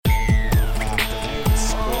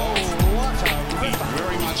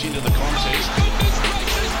much into the contest.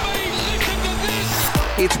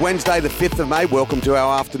 It's Wednesday the 5th of May. Welcome to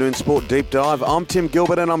our afternoon sport deep dive. I'm Tim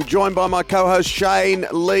Gilbert and I'm joined by my co-host Shane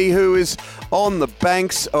Lee, who is on the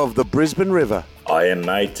banks of the Brisbane River. I am,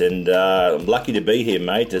 mate, and I'm lucky to be here,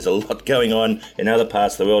 mate. There's a lot going on in other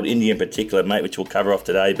parts of the world, India in particular, mate, which we'll cover off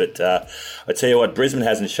today. But I tell you what, Brisbane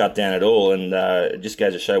hasn't shut down at all, and it just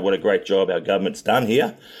goes to show what a great job our government's done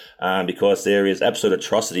here. Because there is absolute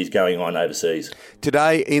atrocities going on overseas.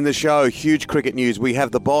 Today in the show, huge cricket news. We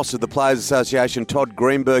have the boss of the Players Association, Todd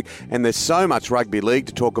Greenberg, and there's so much rugby league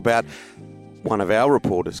to talk about. One of our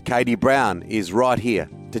reporters, Katie Brown, is right here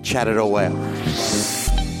to chat it all out.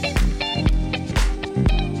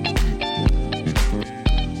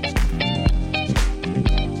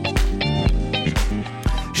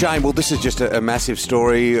 Shane, well, this is just a massive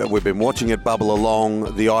story. We've been watching it bubble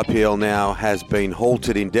along. The IPL now has been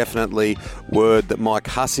halted indefinitely. Word that Mike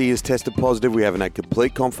Hussey has tested positive. We haven't had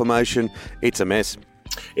complete confirmation. It's a mess.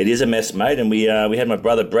 It is a mess, mate. And we had my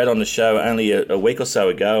brother Brett on the show only a week or so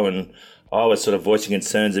ago, and I was sort of voicing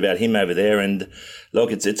concerns about him over there. And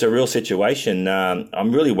look, it's a real situation.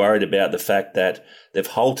 I'm really worried about the fact that they've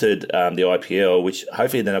halted the IPL, which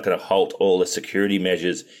hopefully they're not going to halt all the security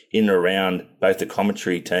measures in and around both the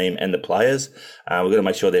commentary team and the players. We've got to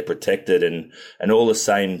make sure they're protected and all the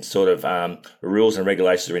same sort of rules and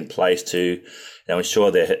regulations are in place to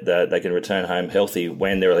ensure that they can return home healthy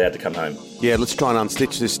when they're allowed to come home. Yeah, let's try and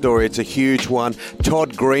unstitch this story. It's a huge one.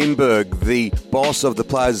 Todd Greenberg, the boss of the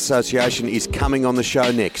Players Association, is coming on the show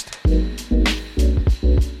next.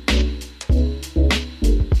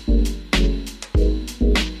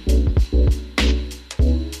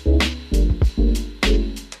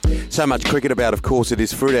 So much cricket about, of course, it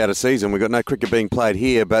is fruit out of season. We've got no cricket being played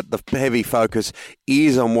here, but the heavy focus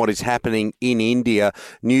is on what is happening in India.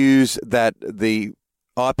 News that the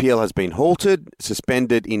IPL has been halted,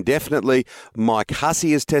 suspended indefinitely. Mike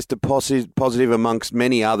Hussey has tested positive amongst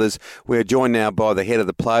many others. We're joined now by the head of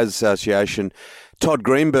the Players Association, Todd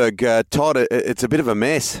Greenberg. Todd, it's a bit of a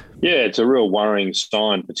mess. Yeah, it's a real worrying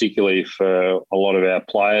sign, particularly for a lot of our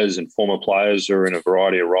players and former players who are in a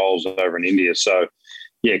variety of roles over in India. So,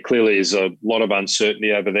 yeah, clearly there's a lot of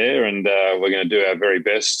uncertainty over there, and we're going to do our very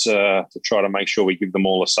best to try to make sure we give them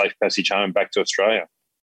all a safe passage home back to Australia.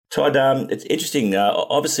 Todd, it's interesting.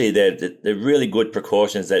 Obviously, they're really good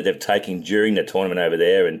precautions that they've taken during the tournament over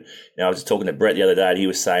there. And I was talking to Brett the other day, and he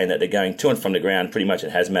was saying that they're going to and from the ground pretty much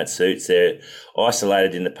in hazmat suits. They're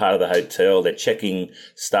isolated in the part of the hotel. They're checking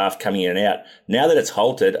staff coming in and out. Now that it's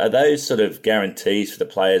halted, are those sort of guarantees for the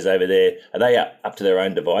players over there, are they up to their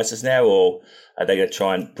own devices now, or are they going to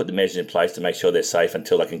try and put the measures in place to make sure they're safe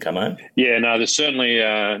until they can come home? Yeah, no, they're certainly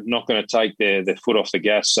not going to take their foot off the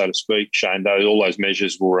gas, so to speak, Shane. All those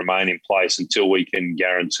measures will remain in place until we can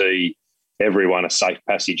guarantee everyone a safe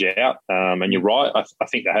passage out. And you're right, I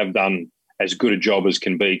think they have done as good a job as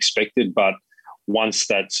can be expected. But once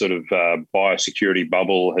that sort of biosecurity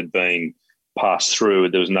bubble had been passed through,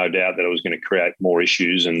 there was no doubt that it was going to create more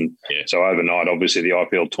issues. And so overnight, obviously, the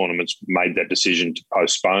IPL tournaments made that decision to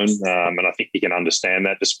postpone. And I think you can understand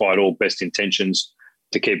that despite all best intentions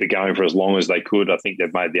to keep it going for as long as they could. I think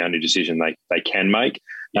they've made the only decision they can make.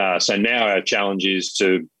 So now our challenge is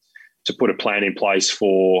to put a plan in place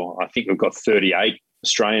for, I think we've got 38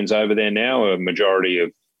 Australians over there now, a majority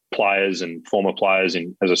of players and former players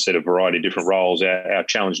in, as I said, a variety of different roles. Our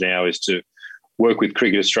challenge now is to work with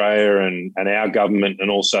Cricket Australia and our government and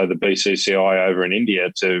also the BCCI over in India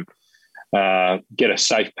to get a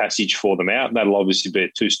safe passage for them out. And that'll obviously be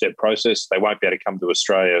a two-step process. They won't be able to come to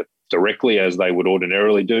Australia directly as they would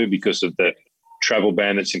ordinarily do because of the travel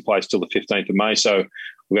ban that's in place till the 15th of May. So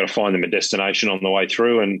we've got to find them a destination on the way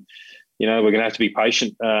through. And, we're going to have to be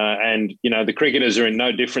patient. And the cricketers are in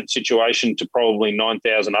no different situation to probably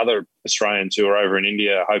 9,000 other Australians who are over in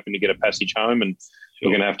India hoping to get a passage home. And we're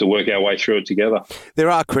going to have to work our way through it together. There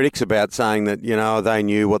are critics about saying that, they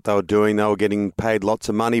knew what they were doing. They were getting paid lots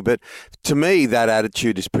of money. But to me, that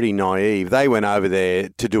attitude is pretty naive. They went over there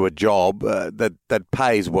to do a job that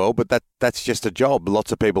pays well, but that's just a job.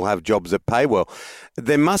 Lots of people have jobs that pay well.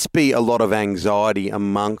 There must be a lot of anxiety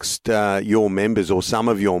amongst your members or some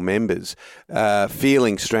of your members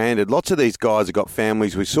feeling stranded. Lots of these guys have got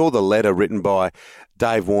families. We saw the letter written by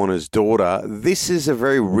Dave Warner's daughter. This is a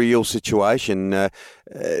very real situation. No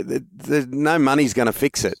money's going to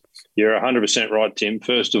fix it. You're 100% right, Tim.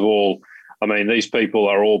 First of all, these people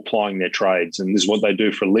are all plying their trades, and this is what they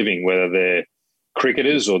do for a living, whether they're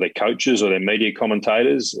cricketers or they're coaches or they're media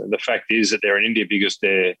commentators. The fact is that they're in India because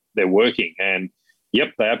they're working. And,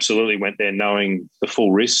 yep, they absolutely went there knowing the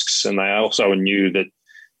full risks, and they also knew that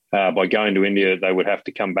by going to India, they would have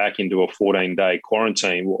to come back into a 14-day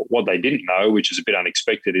quarantine. What they didn't know, which is a bit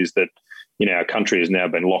unexpected, is that our country has now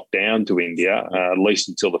been locked down to India, at least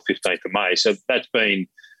until the 15th of May. So that's been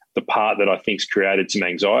the part that I think's created some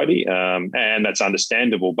anxiety, and that's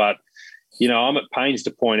understandable. But, I'm at pains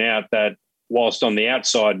to point out that whilst on the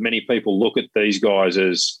outside, many people look at these guys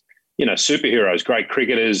as, superheroes, great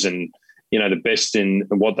cricketers and, the best in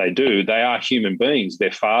what they do, they are human beings.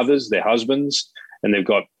 They're fathers, they're husbands, and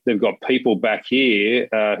they've got people back here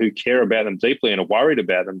who care about them deeply and are worried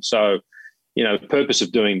about them. So, the purpose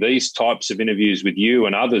of doing these types of interviews with you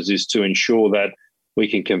and others is to ensure that we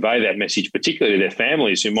can convey that message, particularly to their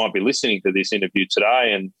families who might be listening to this interview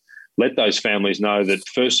today, and let those families know that,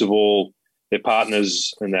 first of all, their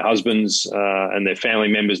partners and their husbands and their family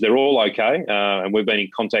members, they're all okay. And we've been in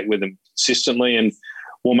contact with them consistently, and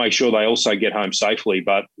we'll make sure they also get home safely.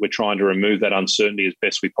 But we're trying to remove that uncertainty as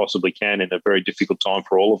best we possibly can in a very difficult time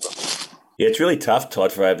for all of them. Yeah, it's really tough,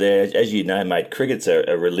 Todd, for over there. As you know, mate, cricket's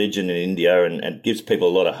a religion in India and gives people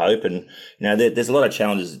a lot of hope. And, there's a lot of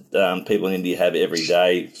challenges people in India have every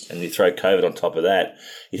day, and you throw COVID on top of that.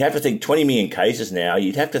 You'd have to think 20 million cases now.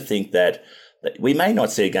 You'd have to think that we may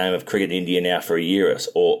not see a game of cricket in India now for a year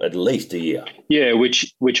or at least a year. Yeah,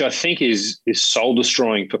 which I think is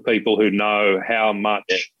soul-destroying for people who know how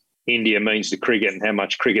much India means to cricket and how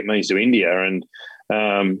much cricket means to India. And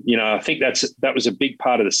I think that was a big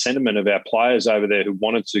part of the sentiment of our players over there who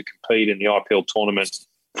wanted to compete in the IPL tournament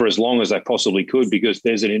for as long as they possibly could, because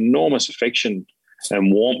there's an enormous affection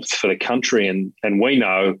and warmth for the country. And we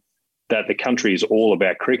know that the country is all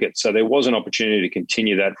about cricket. So there was an opportunity to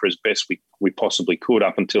continue that for as best we possibly could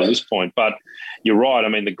up until this point. But you're right. I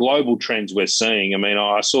mean, the global trends we're seeing,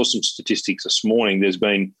 I saw some statistics this morning. There's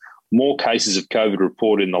been more cases of COVID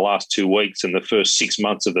reported in the last 2 weeks than the first 6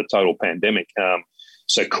 months of the total pandemic.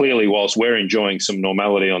 So clearly, whilst we're enjoying some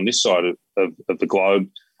normality on this side of the globe,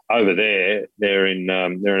 over there, they're in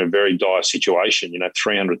a very dire situation.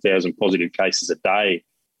 300,000 positive cases a day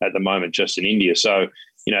at the moment just in India. So,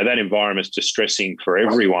 that environment's distressing for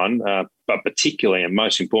everyone, but particularly and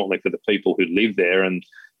most importantly for the people who live there and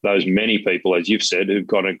those many people, as you've said, who've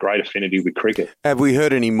got a great affinity with cricket. Have we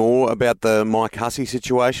heard any more about the Mike Hussey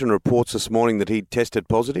situation? Reports this morning that he tested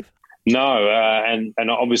positive? No, and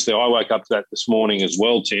obviously I woke up to that this morning as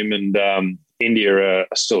well, Tim, and India are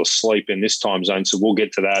still asleep in this time zone, so we'll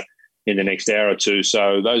get to that in the next hour or two.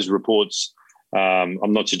 So those reports,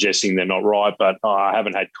 I'm not suggesting they're not right, but I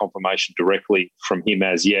haven't had confirmation directly from him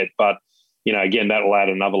as yet. But, again, that'll add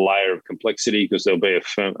another layer of complexity because there'll be a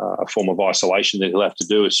form of isolation that he'll have to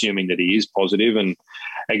do, assuming that he is positive. And,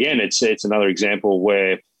 again, it's another example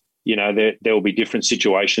where there will be different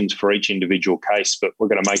situations for each individual case, but we're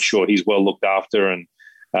going to make sure he's well looked after and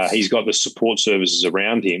he's got the support services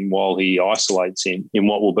around him while he isolates him in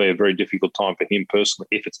what will be a very difficult time for him personally,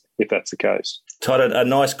 if that's the case. Todd, a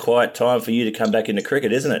nice quiet time for you to come back into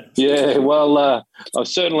cricket, isn't it? Yeah, well, I've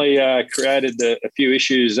certainly created a few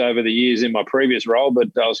issues over the years in my previous role, but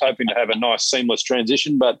I was hoping to have a nice seamless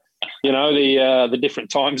transition. But, the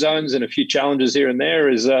different time zones and a few challenges here and there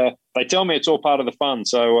is they tell me it's all part of the fun.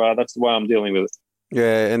 So that's the way I'm dealing with it.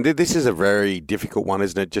 Yeah, and this is a very difficult one,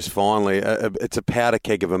 isn't it? Just finally, it's a powder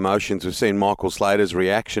keg of emotions. We've seen Michael Slater's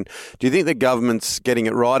reaction. Do you think the government's getting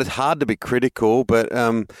it right? It's hard to be critical, but,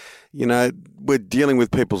 we're dealing with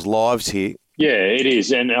people's lives here. Yeah, it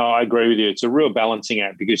is. And I agree with you. It's a real balancing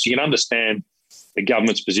act because you can understand the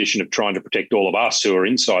government's position of trying to protect all of us who are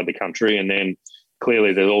inside the country. And then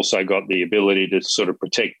clearly they've also got the ability to sort of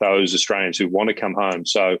protect those Australians who want to come home.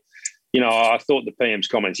 So, I thought the PM's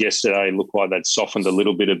comments yesterday looked like they'd softened a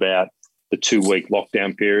little bit about the 2-week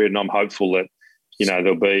lockdown period, and I'm hopeful that,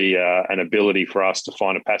 there'll be an ability for us to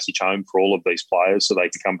find a passage home for all of these players so they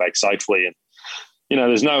can come back safely. And,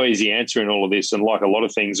 there's no easy answer in all of this, and like a lot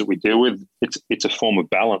of things that we deal with, it's a form of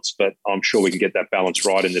balance, but I'm sure we can get that balance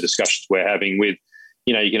right in the discussions we're having with,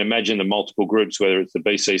 you can imagine the multiple groups, whether it's the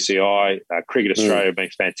BCCI, Cricket Australia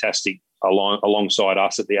being fantastic alongside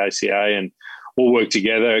us at the ACA, and we'll work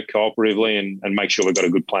together cooperatively and make sure we've got a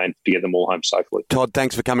good plan to get them all home safely. Todd,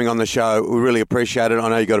 thanks for coming on the show. We really appreciate it. I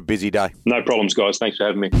know you've got a busy day. No problems, guys. Thanks for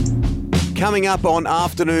having me. Coming up on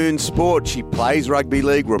Afternoon Sport, she plays rugby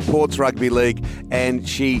league, reports rugby league, and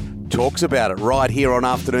she talks about it right here on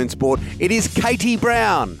Afternoon Sport. It is Katie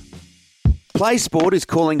Brown. Play Sport is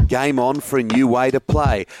calling Game On for a new way to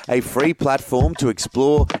play, a free platform to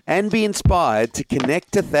explore and be inspired to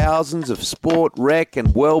connect to thousands of sport, rec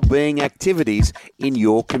and well-being activities in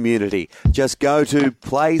your community. Just go to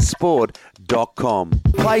playsport.com.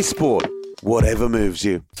 Play Sport, whatever moves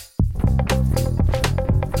you.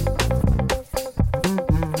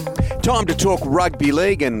 Time to talk rugby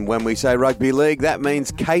league, and when we say rugby league, that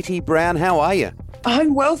means Katie Brown. How are you?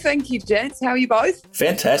 I'm well, thank you, gents. How are you both?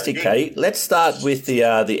 Fantastic, Kate. Let's start with the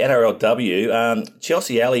NRLW.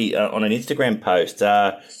 Chelsea Alley on an Instagram post,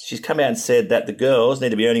 she's come out and said that the girls need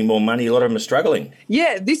to be earning more money. A lot of them are struggling.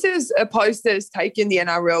 Yeah, this is a post that has taken the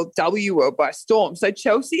NRLW world by storm. So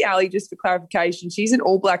Chelsea Alley, just for clarification, she's an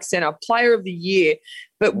All Black Centre Player of the Year.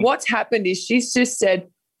 But what's happened is she's just said,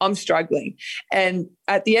 I'm struggling. And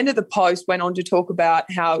at the end of the post went on to talk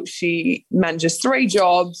about how she manages 3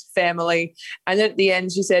 jobs, family. And then at the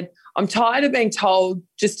end she said, I'm tired of being told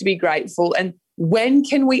just to be grateful. And when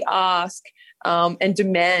can we ask and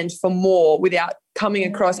demand for more without coming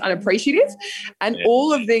across unappreciative? And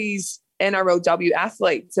all of these NRLW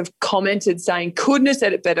athletes have commented saying, couldn't have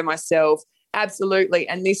said it better myself. Absolutely.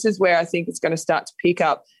 And this is where I think it's going to start to pick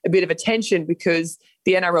up a bit of attention, because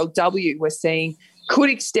the NRLW we're seeing could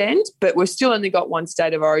extend, but we've still only got one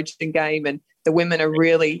State of Origin game, and the women are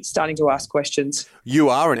really starting to ask questions. You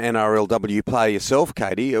are an NRLW player yourself,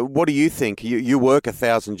 Katie. What do you think? You work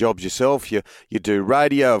 1,000 jobs yourself. You do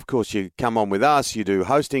radio. Of course, you come on with us. You do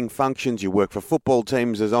hosting functions. You work for football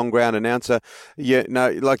teams as on-ground announcer. You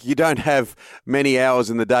don't have many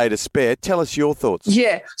hours in the day to spare. Tell us your thoughts.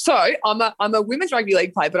 Yeah. So I'm a women's rugby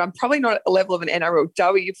league player, but I'm probably not at the level of an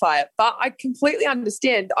NRLW player. But I completely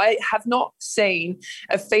understand. I have not seen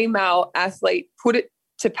a female athlete put it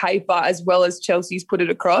to paper as well as Chelsea's put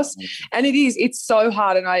it across. And it's so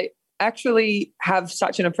hard. And I actually have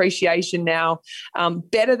such an appreciation now,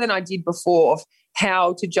 better than I did before, of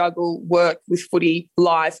how to juggle work with footy,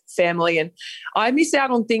 life, family. And I miss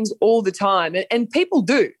out on things all the time. And people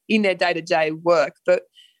do in their day-to-day work. But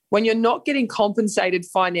when you're not getting compensated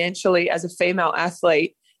financially as a female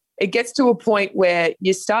athlete, it gets to a point where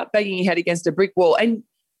you start banging your head against a brick wall. And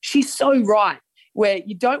she's so right, where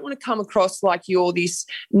you don't want to come across like you're this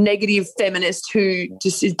negative feminist who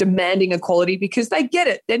just is demanding equality, because they get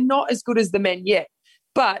it. They're not as good as the men yet,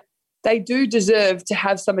 but they do deserve to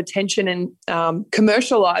have some attention and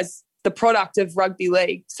commercialise the product of rugby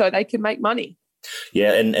league so they can make money.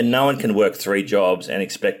 Yeah, and no one can work 3 jobs and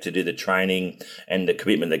expect to do the training and the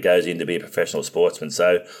commitment that goes in to be a professional sportsman.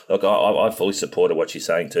 So, look, I fully supported what she's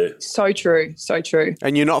saying too. So true, so true.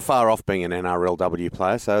 And you're not far off being an NRLW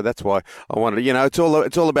player, so that's why I wanted to,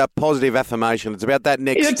 it's all about positive affirmation. It's about that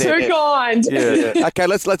next step. You're too kind. Yeah. Okay,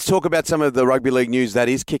 let's talk about some of the rugby league news that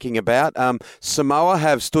is kicking about. Samoa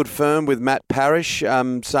have stood firm with Matt Parrish,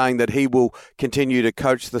 saying that he will continue to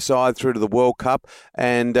coach the side through to the World Cup,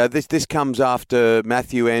 and this comes after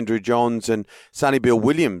Matthew Andrew Johns and Sonny Bill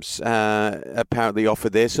Williams apparently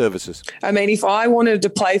offered their services. I mean, if I wanted to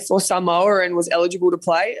play for Samoa and was eligible to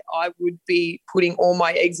play, I would be putting all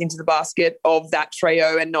my eggs into the basket of that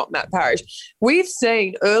trio and not Matt Parrish. We've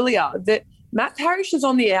seen earlier that Matt Parrish is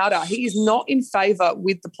on the outer. He is not in favour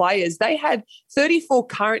with the players. They had 34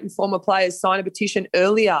 current and former players sign a petition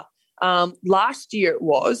earlier, last year it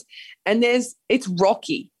was, and it's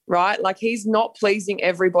rocky. Right? Like, he's not pleasing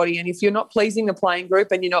everybody. And if you're not pleasing the playing group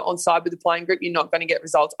and you're not on side with the playing group, you're not going to get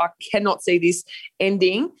results. I cannot see this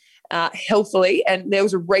ending healthily. And there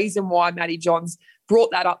was a reason why Matty Johns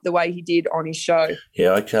brought that up the way he did on his show.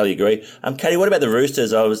 Yeah, I totally agree. Katie, what about the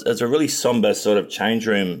Roosters? It was a really somber sort of change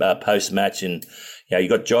room post-match. And you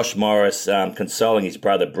got Josh Morris consoling his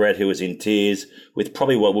brother Brett, who was in tears with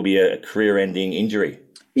probably what will be a career-ending injury.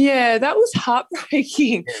 Yeah, that was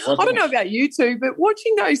heartbreaking. I don't know about you two, but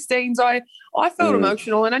watching those scenes, I felt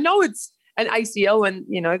emotional. And I know it's an ACL and,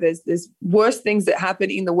 there's worse things that happen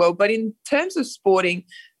in the world. But in terms of sporting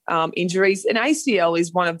injuries, an ACL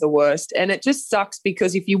is one of the worst. And it just sucks,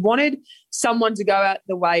 because if you wanted someone to go out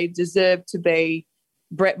the way, deserved to be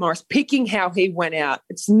Brett Morris, picking how he went out.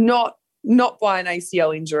 It's not by an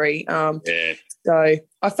ACL injury. So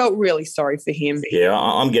I felt really sorry for him. Yeah,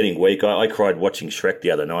 I'm getting weak. I cried watching Shrek the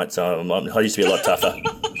other night, so I used to be a lot tougher.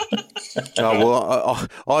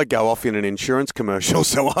 I go off in an insurance commercial,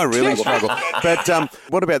 so I really struggle. But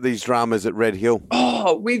what about these dramas at Red Hill?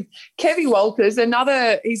 Oh, with Kevin Walters,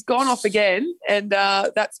 he's gone off again, and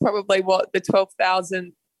that's probably the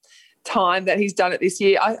 12,000th time that he's done it this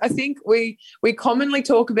year. I think we commonly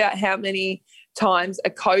talk about how many times a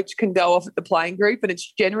coach can go off at the playing group, and it's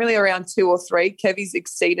generally around 2 or 3. Kevy's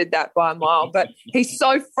exceeded that by a mile, but he's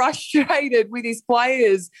so frustrated with his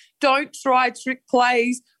players. Don't try trick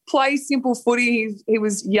plays. Play simple footy. He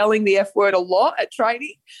was yelling the F word a lot at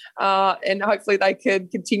training, and hopefully they can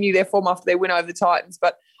continue their form after their win over the Titans.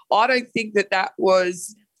 But I don't think that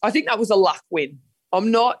was – I think that was a luck win. I'm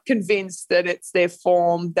not convinced that it's their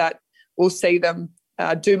form that will see them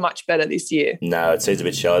do much better this year. No, it seems a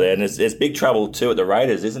bit shallow there. And there's big trouble too at the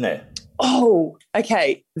Raiders, isn't there? Oh,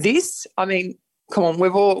 okay. This, I mean, come on,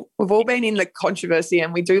 we've all been in the controversy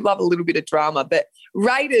and we do love a little bit of drama, but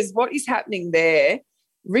Raiders, what is happening there?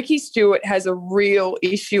 Ricky Stewart has a real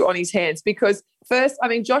issue on his hands because first, I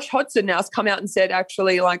mean, Josh Hodgson now has come out and said,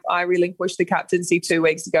 actually, like, I relinquished the captaincy 2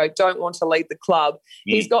 weeks ago, don't want to lead the club.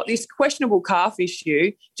 He's got this questionable calf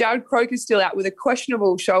issue. Jared Croker's still out with a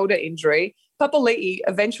questionable shoulder injury. Papali'i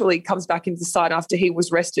eventually comes back into the side after he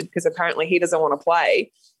was rested because apparently he doesn't want to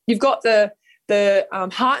play. You've got the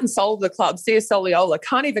heart and soul of the club, Sia Soliola,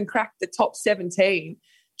 can't even crack the top 17.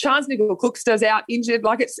 Chance Nickel-Cookster's out injured.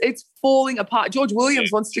 Like, it's falling apart. George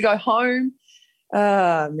Williams wants to go home.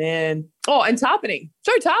 Man. Oh, and Tarpany.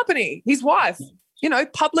 Joe Tarpany, his wife,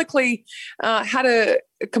 publicly had a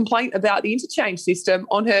complaint about the interchange system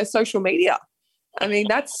on her social media. I mean,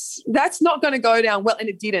 that's not going to go down well, and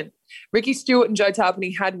it didn't. Ricky Stewart and Joe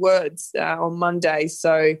Tarpany had words on Monday,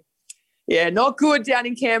 so... yeah, not good down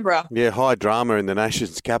in Canberra. Yeah, high drama in the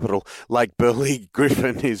nation's capital. Lake Burleigh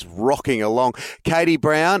Griffin is rocking along. Katie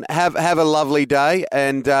Brown, have a lovely day,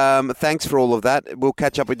 and thanks for all of that. We'll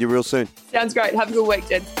catch up with you real soon. Sounds great. Have a good week,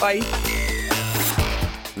 Jen. Bye.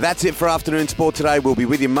 That's it for Afternoon Sport today. We'll be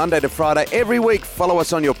with you Monday to Friday every week. Follow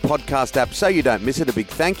us on your podcast app so you don't miss it. A big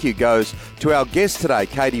thank you goes to our guest today,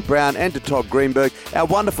 Katie Brown, and to Todd Greenberg, our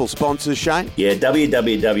wonderful sponsors, Shane. Yeah,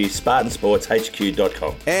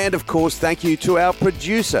 www.spartansportshq.com. And, of course, thank you to our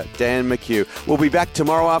producer, Dan McHugh. We'll be back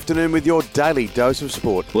tomorrow afternoon with your daily dose of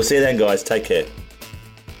sport. We'll see you then, guys. Take care.